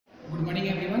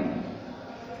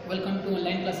welcome to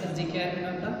online classes GK.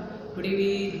 Today we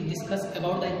discuss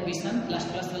about the equation. Last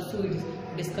class also we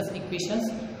discuss equations.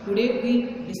 Today we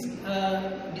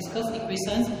discuss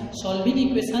equations, solving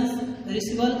equations,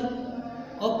 reducible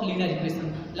of linear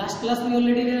equation. Last class we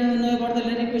already know about the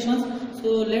linear equations. So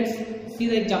let's see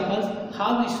the examples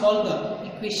how we solve the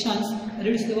equations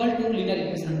reducible to linear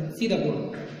equation. See the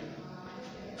board.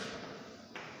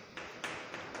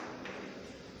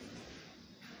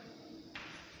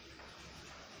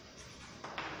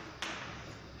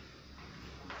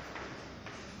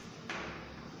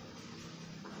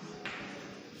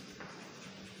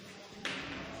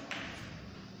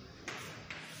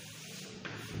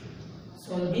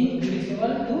 Solving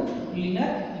reducible to linear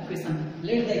equation.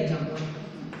 Let the example.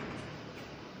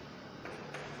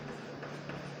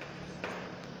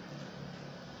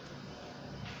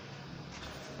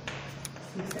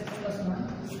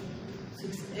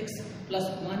 Six x plus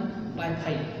 1 by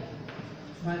 5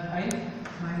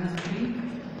 minus 3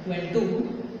 equal to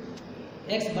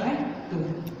x by 2.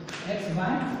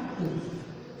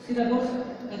 See the box.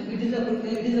 It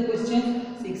is a question.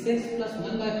 6x plus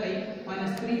 1 by 5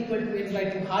 minus 3 equal to x by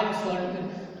 2. How you solve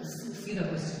it? See the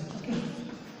question. Okay.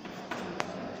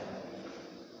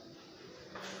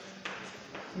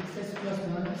 6x plus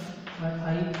 1 by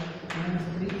 5 minus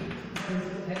 3 equal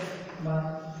to x by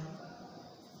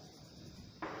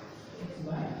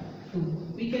 2.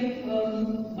 We can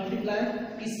multiply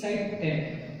each side 10.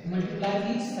 Multiply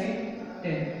each side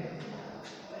 10.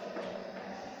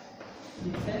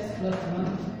 6x plus 1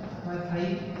 by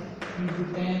 5 into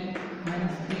 10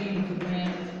 minus 3 into 10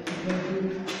 equal to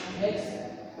x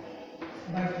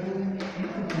by 2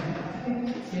 into 10. Okay.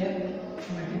 Here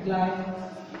multiply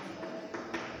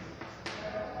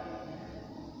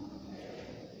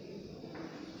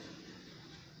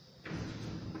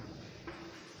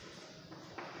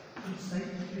each side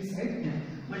 10.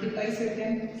 Multiply side 10.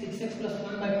 6x plus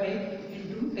 1 by 5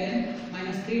 into 10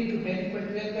 minus 3 into 10 equal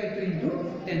to x by 2 into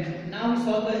 10. Now we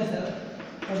solve the answer.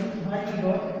 What we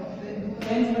got?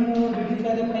 10 is going to reduce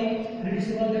by the 5,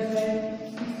 reducible, that's why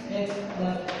 6x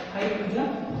plus 5 to the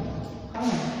how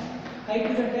much? 5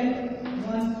 to the 10,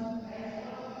 1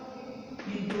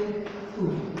 into 2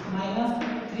 minus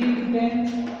 3 into 10,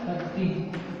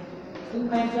 30. 2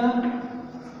 5 the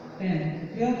 10.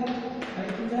 Here 5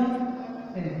 to the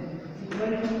 10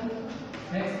 equal to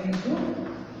x into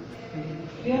 10.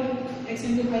 Here x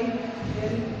into 5,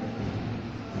 here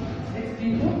x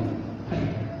into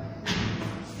 5.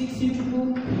 6 into 2,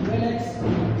 12x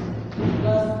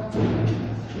plus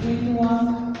 2 into 1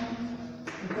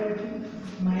 equal to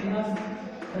minus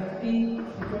 30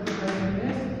 equal to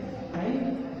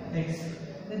 5x.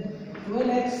 Then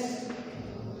 12x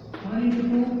 1 into 2,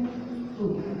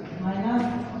 2 minus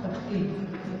 30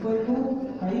 equal to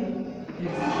 5x.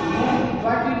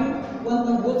 What we do?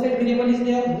 One both side variable is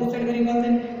there, both side variable,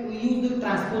 then we use the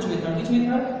transpose method. Which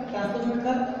method? Transpose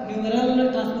method.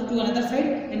 Numeral transpose to another side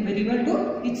and variable to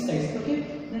each side. Okay.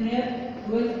 Then here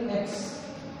 12x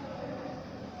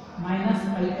minus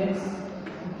 5x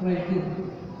equal to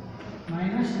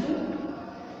minus 2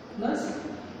 plus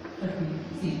 30.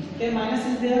 See, here minus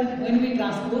is there. When we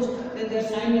transpose, then their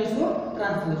sign also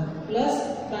transpose. Plus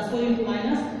transpose into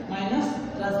minus, minus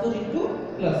transpose into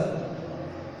plus.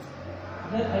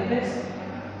 Here 5x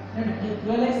and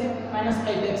 12x minus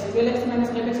 5x. 12x minus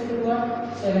 5x equal to what?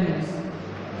 7x.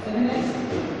 7x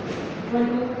equal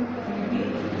to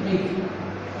 28.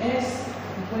 x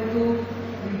equal to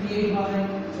 28 by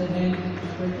 7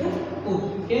 equal to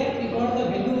 4. Here we got the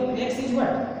value of x is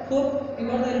what? 4. We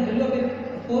got the value of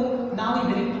 4. Now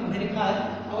we verify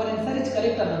our answer is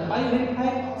correct or not. Why verify?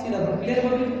 See the board. Clear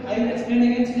about it? I will explain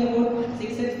again. See the board.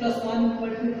 6x plus 1 equal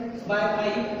to by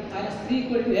 5 minus 3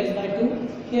 equal to x by 2.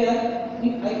 Here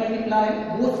if I multiply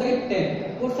both sides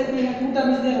 10. Both sides means 2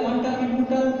 terms is there, 1 term and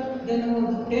 2 term. Then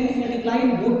 10 is multiplied in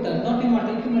both terms, not in one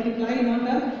term. If you multiply in one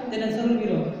term, then answer will be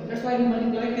wrong. That's why we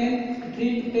multiply 10, 3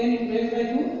 into 10 into x by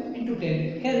 2 into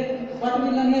 10. Here, what we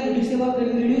learn here, reducible, we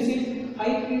reduce it. 5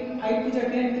 to the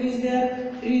 10, 3 is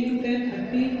there, 3 into 10,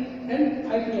 30, and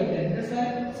 5 to the 10. That's why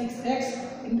 6x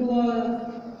into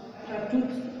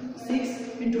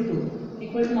 6 into 2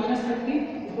 equal to minus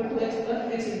 30 equal to x plus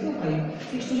x into 5.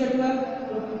 6 to the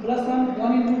 12 plus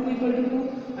 1 into 2 equal to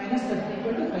 2 minus 30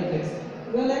 equal to 5x.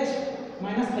 12x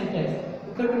minus 5x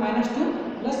equal to minus 2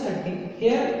 plus 30.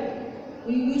 Here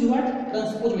we use what?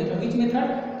 Transpose method. Which method?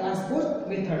 Transpose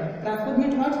method. Transpose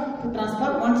method to transfer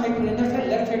one side to another side,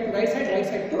 left side to right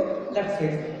side to left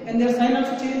side. And their sign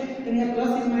also change. Then here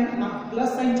plus is minus,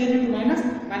 plus sign change into minus,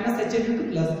 minus sign change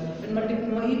into plus.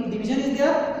 When division is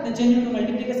there, then change into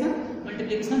multiplication.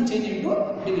 multiplication change into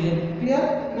division.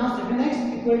 Clear? Now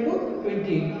 7x equal to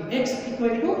 20. X equal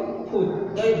to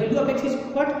 4. The value of x is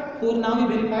what? 4. Now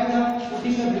we verify the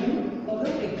putting the value of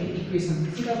the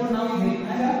equation. See therefore now we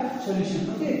verify the solution.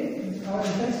 Okay. Our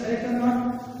answer is correct or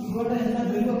not? We got the answer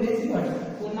value of x is what?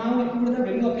 So now we put the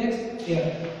value of x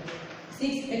here.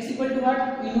 6x equal to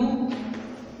what? We know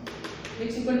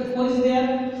x equal to 4 is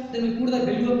there. Then we put the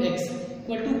value of x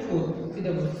equal to 4. See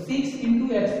the 6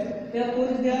 into x. Here 4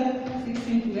 is there. 6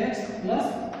 into x plus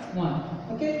 1.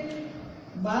 Okay.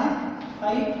 By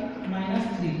 5 minus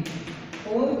 3.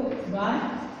 4 by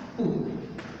 2.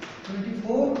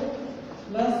 24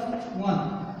 plus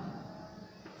 1.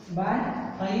 By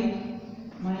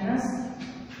 5 minus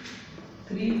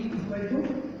 3 equal to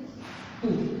 2.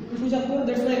 2 to the 4,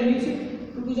 that's why I reduce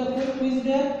it. 2 to the 4, 2 is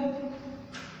there.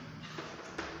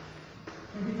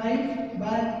 25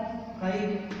 by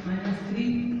 5 minus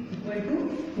 3 equal to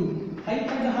 2. 5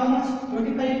 times how much?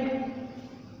 25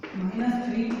 minus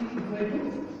 3 equal to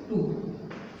 2.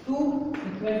 2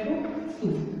 equal to 2.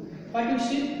 What you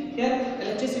see here,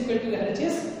 LHS equal to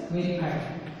LHS verified.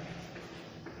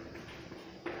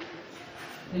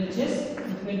 LHS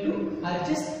equal to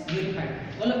RHS verified.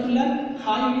 All of you learn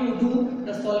how you do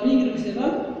the solving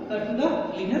irreducible to the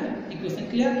linear equation.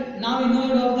 Clear? Now we know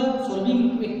about the solving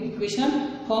equation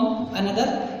from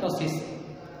another process.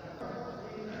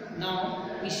 Now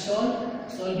we solve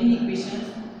solving equations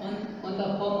on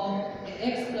the form of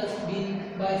x plus b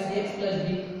by cx plus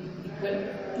d equal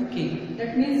to k.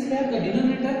 That means here the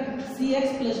denominator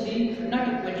cx plus d not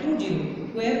equal to 0.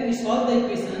 Where we solve the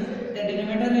equation, the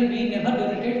denominator will be never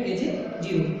denoted as a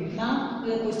 0. Now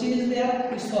the question is there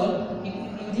to solve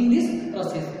using this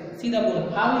process. See the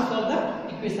board how we solve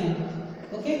the equation.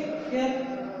 Okay, here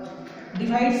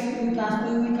divides, we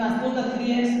transpose the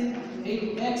 3x,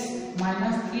 8x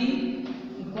minus 3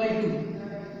 equal to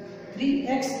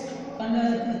 3x,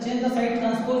 and change the side,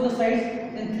 transpose the sides,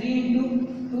 then 3 into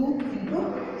 2 into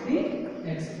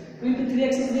 3x. 2 into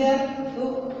 3x is there,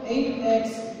 so 8x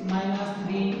minus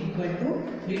 3 equal to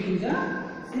 3 to the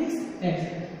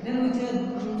 6x. Then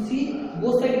we see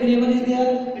both side variable is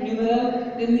there, and numeral,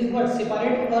 then we what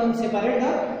separate the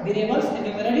variables and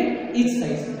numeral each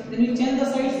side. Then we change the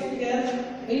sides here,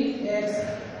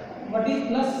 8x, what is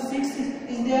plus 6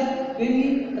 is there, when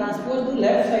we transpose to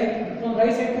left side, from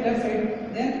right side to left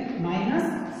side, then minus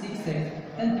 6x.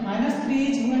 And minus 3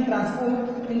 is when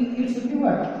transpose, then it should be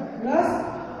what? Plus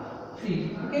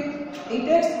 3. Okay,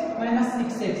 8x minus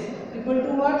 6x equal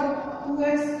to what?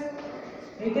 2x.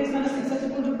 8x minus 6x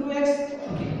equal to 2x.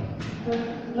 Okay, so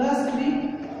plus 3,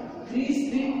 3 is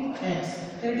 3x.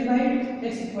 Then divide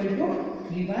x equal to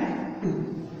 3 by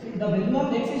 2. The value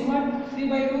of x is what? 3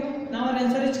 by 2. Now our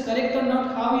answer is correct or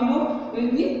not? How we know?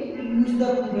 When we use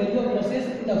the value of process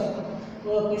in the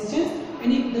questions,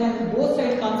 and if both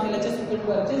sides comes LHS equal to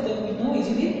RHS, then we know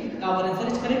easily our answer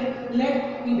is correct.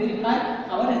 Let me verify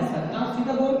our answer. Now see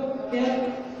the board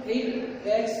here,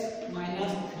 8x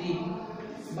minus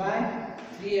 3 by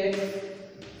 3x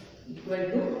equal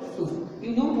to 2.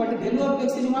 You know what the value of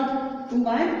x is what? 2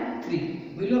 by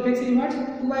 3. Value of x is what?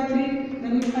 2 by 3.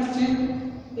 Then we must change.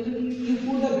 You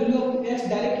put the value of x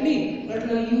directly, but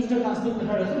use the transpose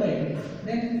method also directly.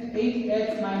 Then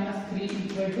 8x minus 3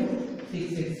 equal to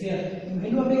 6x. Here, the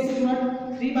value of x is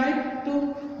what? 3 by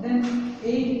 2. Then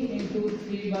 8 into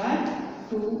 3 by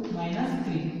 2 minus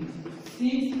 3. 6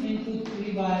 into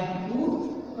 3 by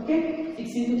 2. Okay,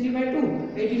 6 into 3 by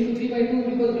 2. 8 into 3 by 2,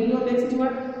 because value of x is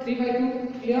what? 3 by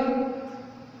 2. Clear?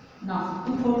 Now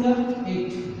 2 4 are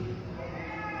 8.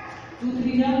 2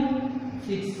 3 are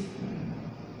 6.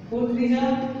 4 3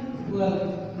 are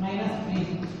 12 minus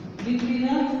 3. 3 3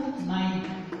 are 9.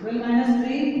 12 minus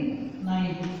 3,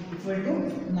 9 equal to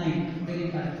 9.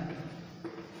 Verify.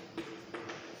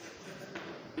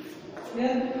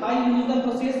 Here, how you use the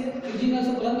process using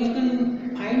also column, you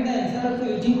can find the answer also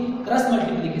using cross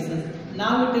multiplication.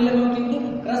 Now we tell about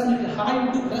into cross multiplication. How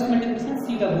you do cross multiplication?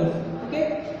 See the board. Okay.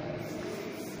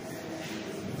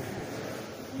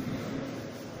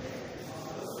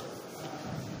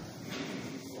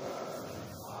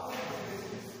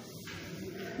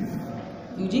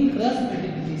 Using cross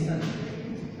multiplication.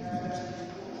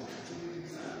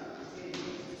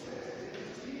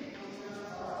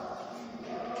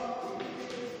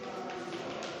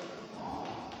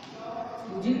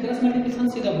 Using cross multiplication,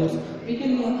 see the boards. We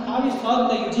can how we solve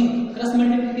the using cross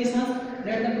multiplication.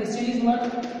 That the question is what?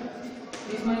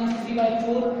 X minus 3 by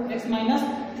 4, x minus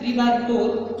 3 by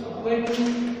 4 equal to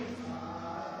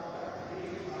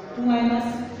 2 minus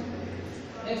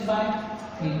x by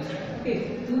 3. Okay,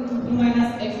 2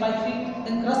 minus x by 3.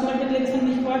 Then cross multiplication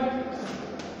is what?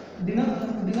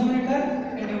 denominator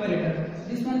and numerator.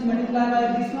 This one is multiplied by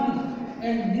this one,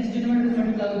 and this denominator is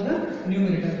multiplied with the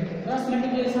numerator. Cross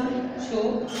multiplication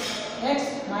show x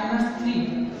minus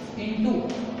 3 into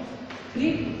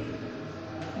 3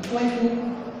 equal to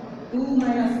 2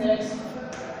 minus x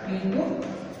into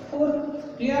 4.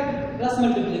 Clear? Cross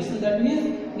multiplication, that means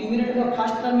numerator of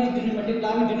first term is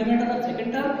multiplied with denominator of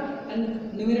second term,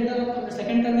 and numerator of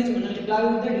second term is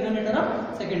multiplied with the denominator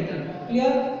of second term.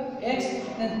 Clear? X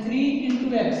and 3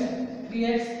 into x,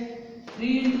 3x,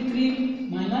 3 into 3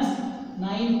 minus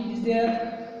 9 is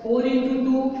there, 4 into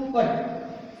 2 what?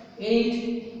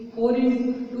 8, 4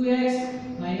 into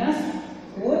 2x minus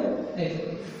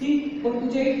 4x. See, 4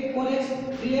 to 8, 4x,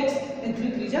 3x and 3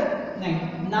 3 is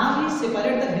 9. Now we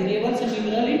separate the variables and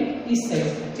numeral in each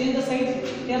side. Change the side.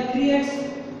 Here 3x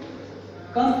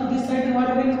comes to this side, and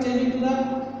what will change into the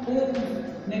 4?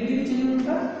 Negative change into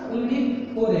the will be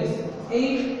 4x.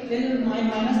 8, then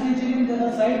minus change into the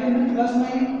other side, and plus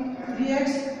 9,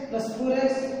 3x plus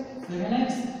 4x, 7x,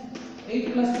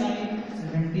 8 plus 9,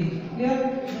 17. Clear?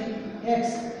 Then x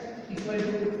equal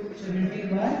to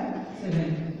 17 by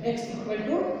 7. X equal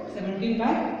to 17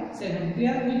 by 7.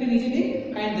 Clear? We can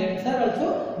easily find the answer,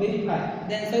 also verify.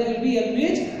 The answer will be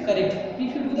always correct.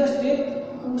 If you do the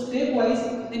step wise,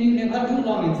 then you never do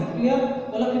wrong answer. Clear?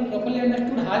 All of you properly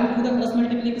understood how you do the cross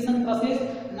multiplication process.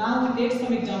 Now we take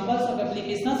some examples of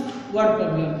applications word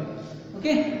problem.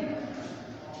 Okay?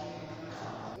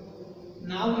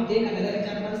 Now we take another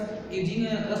examples using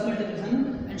cross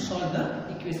multiplication and solve the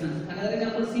equations. Another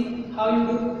example, see how you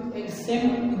do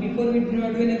same. Before we do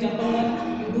an example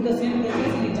 1, you do the same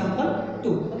process in example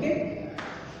 2. Okay?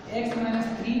 X minus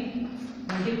 3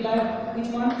 multiplied which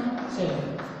one?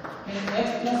 7. And x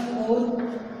plus 4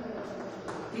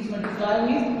 is multiplied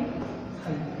with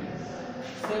 5.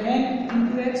 7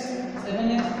 into x,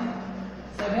 7x,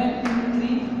 7 into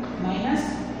 3 minus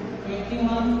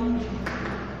 21.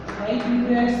 5 into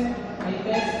x,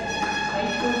 5x, 5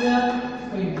 to the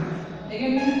 20.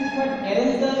 Again, but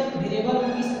arrange the variable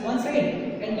is one side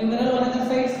and numeral on other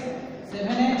side.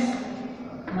 7x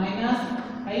minus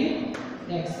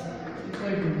 5x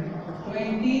equal to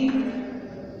 20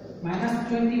 minus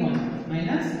 21.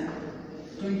 Minus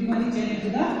 21 is changed into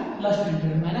the plus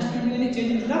 21. Minus 21 is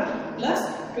changed into the plus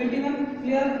 21.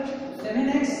 Clear?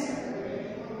 7x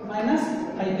minus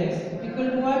 5x equal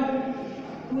to what?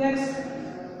 2x.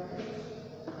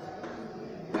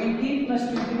 20 plus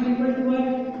 21 equal to what?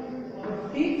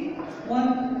 41.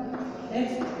 X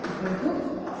equal to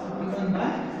 41 by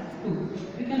 2.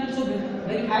 We can also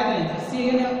verify the answer. See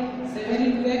again, 7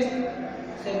 into x,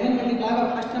 7 multiplied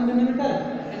by first term denominator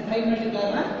and 5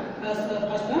 multiplied by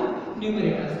first term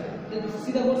numerator. Then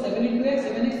see the word 7 into x,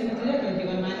 7x, 7 to the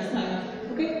 21 minus minus.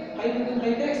 Okay, 5 into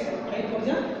 5x, 5 to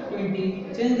the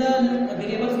 20. Change the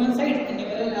variables one side and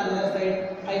numeral on the other side.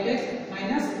 5x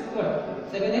minus what?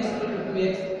 7x equal to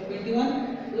 2x.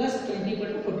 21 plus 20 equal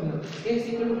to 41. X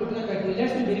equal to 41 by 2.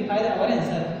 Let's verify our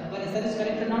answer. Our answer is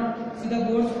correct or not? See the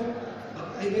board.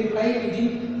 I verify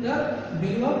using the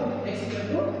value of x equal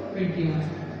to 21.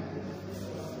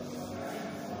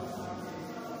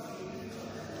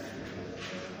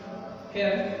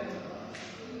 Here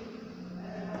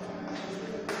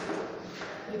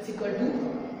x equal to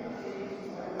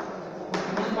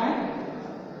 41 by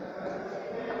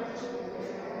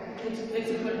x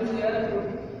equal to here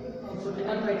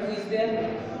 41 by 2 is there.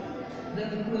 Then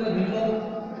to the value of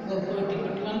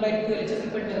 41 by 2 LHS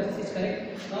equal to this is correct.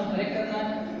 Now correct or not?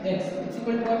 X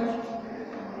equal to what?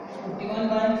 41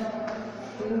 by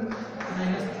 2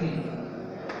 minus 3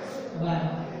 by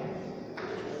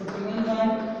 41 by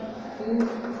 2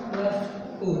 plus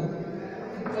 4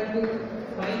 equal to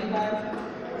 5 by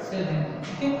 7.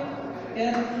 Okay?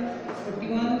 Here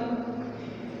 41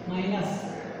 minus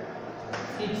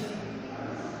 6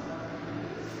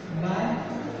 by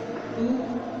 2,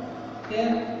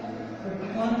 here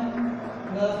 41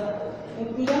 plus 4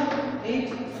 to the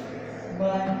 8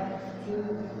 by 2.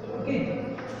 Okay,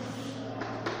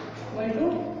 equal to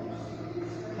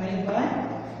 5 by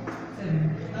 7.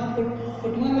 Now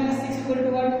 41 minus 6 equal to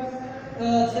what?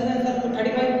 7 is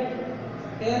 35.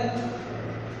 Here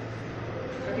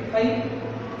 35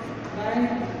 by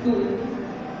 2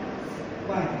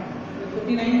 by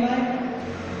 49 by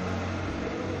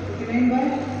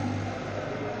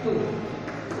 2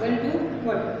 equal to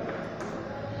what?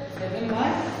 7 by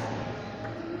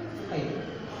 5.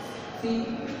 See,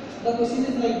 the question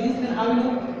is like this. Then how you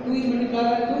know 2 is multiplied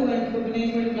by 2 and 49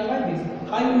 is multiplied by this?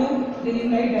 How you know? Then you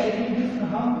write directly this.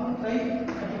 How? Write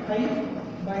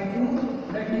 35 by 2.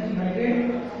 That means divided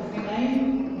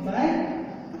 49 by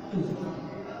 2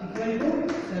 equal to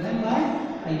 7 by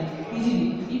 5 easily.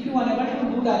 If you are unable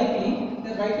to do directly,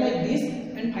 then write like this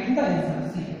and find the answer.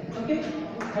 See, okay,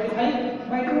 35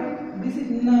 by 2. This is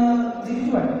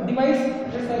what divides.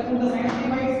 Let's put the sign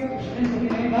divides, and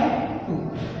 49 by 2.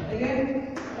 Again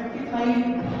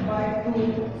 35 by 2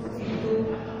 into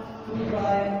 2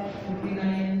 by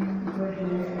 59 equal to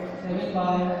 7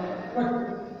 by what?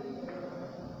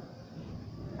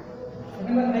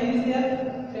 7 by 5 is there.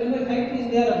 7 by 5 is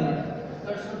there or not?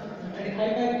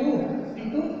 35 by 2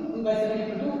 into 2 by 7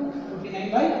 equal to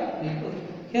 49 by 8.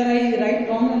 Here I write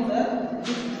wrong answer. It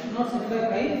is not 7 by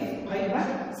 5, 5 by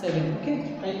 7. Okay,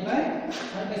 5 by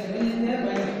 7 is there.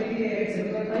 By multiplying I write 7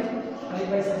 by 5, 5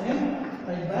 by 7,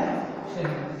 5 by 7.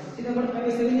 See the word 5 by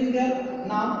 7 is there.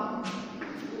 Now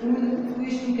 2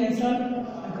 is to cancel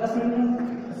and cross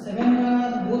multiply.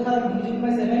 7 both are divisible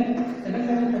by 7. 7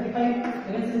 7 35.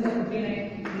 7 7 is 59.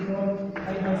 We got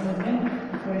 5 by 7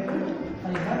 equal to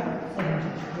 5 by 7.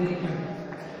 Very good.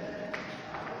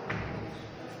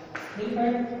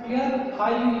 Here how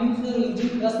you use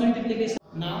using cross multiplication.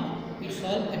 Now you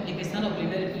solve application of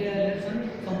linear relation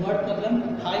from word problem.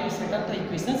 How you set up the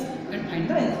equations and find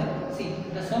the answer. See,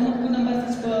 the sum of two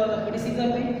numbers is 46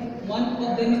 by 5. One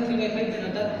of them is 3 by 5, then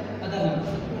other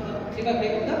number 3 by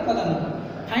 5 of the other number.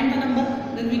 Find the number,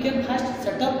 then we can first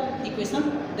set up equation,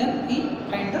 then we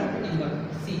find the number.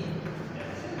 See,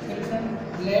 solution.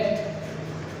 Let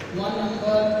one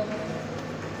number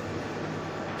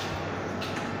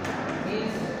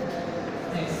is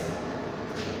x,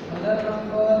 other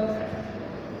number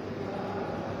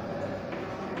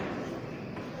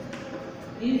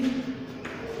is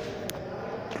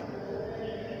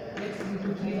x into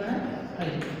 3 by 5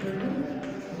 equal to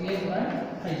 3x by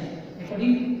 5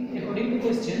 according to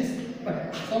questions. But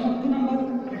sum of two numbers,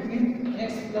 it means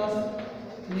x plus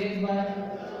 3x by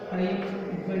 5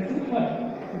 equal to what?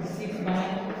 6 by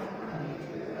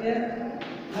 5. Here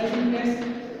 5 into x,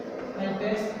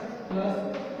 5x plus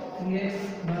 3x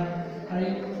by 5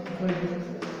 equal to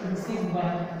 6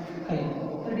 by 5.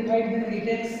 So divide then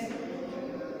 8x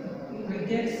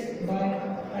by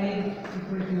 5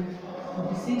 equal to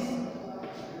 46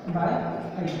 by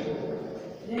 5.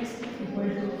 X equal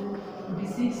to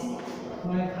 46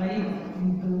 by 5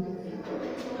 into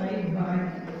 5 by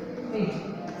 8.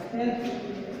 Here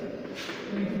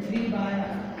 23 by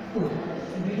 4. The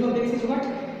value of x is what?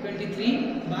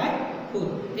 23 by 4.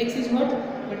 X is what?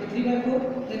 23 by 4.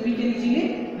 Then we can easily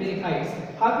verify it.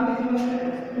 How 23 by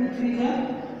 4? 2 3 are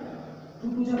 2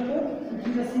 2 are 4,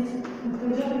 2 3 are 6, 2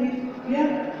 4 are 8. Here,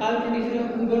 how 23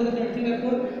 we got the 23 by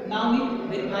 4. Now we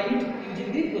verify it using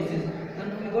the process. And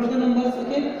we got the numbers.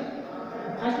 Okay.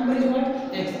 First number is what?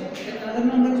 X. Then another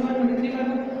number is what? 23 by 4.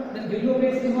 Then value of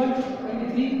x is what?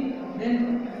 23. Then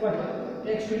what?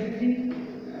 X 23.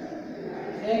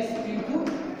 X into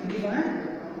 3 by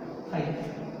 5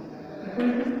 equal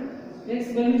to x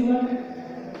value is what?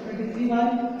 23 by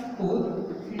 4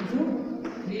 into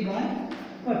 3 by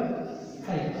what? 5.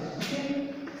 Okay.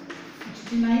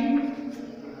 69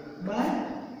 by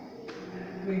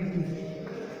 20.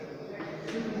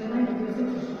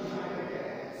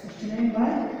 69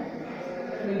 by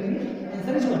 20.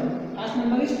 Answer is what? First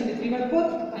number is 23 by 4.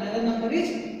 Another number is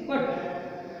what?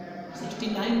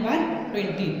 69 by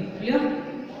 20. Clear?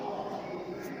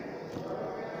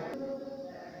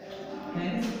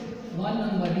 Hence, one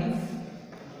number is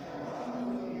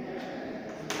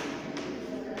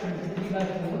 23 by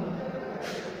 4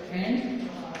 and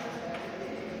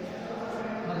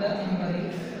other number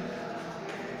is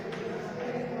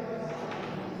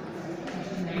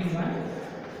 69 by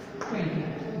 20.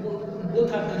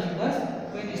 Both are the numbers.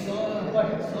 When you saw what?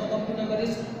 Sum of two number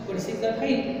is 46 by 5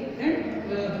 and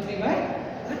 3 by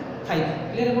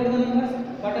 5. Clear about the numbers?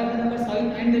 What are the numbers? How you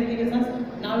find the applications?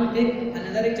 Now we take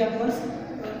another examples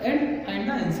and find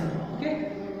the answer. Okay.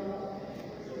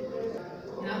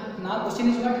 Now question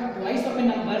is what? Twice of a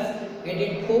numbers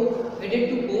added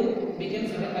to 4 became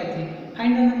 7 by 3.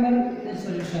 Find the number and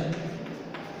solution.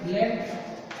 Let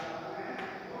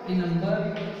a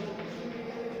number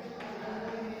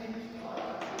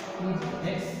is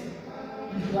x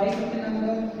and twice of a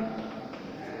number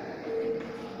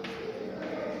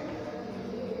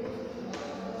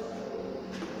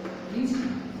is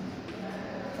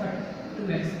what?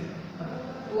 2x.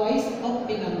 Twice of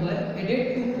a number added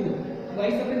to 4.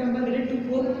 Twice of a number added to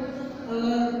 4,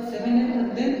 7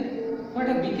 and then what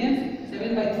became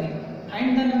 7 by 3. Find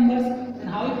the numbers. And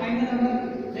how you find the number?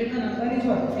 Let the number is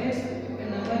what? X and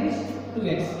number is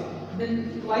 2x. Then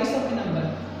twice of a number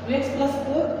 2x plus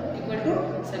 4 equal to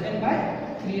 7 by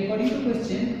 3. According to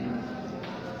question,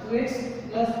 2x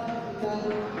plus 4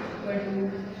 equal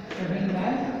to 7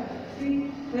 by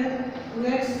 3. Where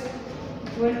 2x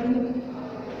equal to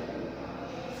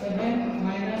 7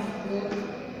 minus 4,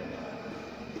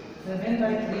 7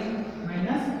 by 3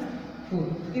 minus 4.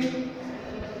 Okay,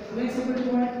 so x equal to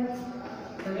what?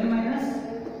 7 minus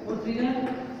 4 3 are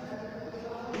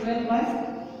 12 by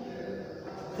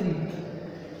 3.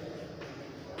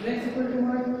 X equal to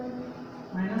what?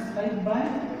 Minus 5 by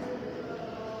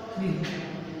 3.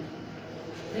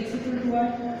 X equal to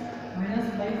what? Minus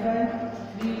 5 by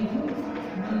 3 into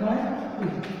 1 by 2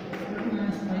 equal to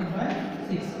minus 5 by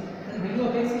 6. And value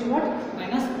of x is what?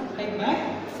 Minus 5 by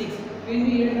 6. When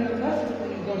we add the numbers,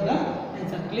 we got the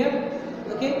answer. Clear?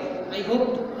 Okay. I hope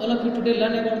all of you today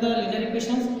learn about the linear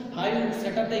equations, how you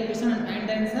set up the equation and find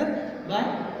the answer.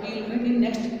 But we will meet in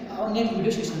next video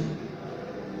session.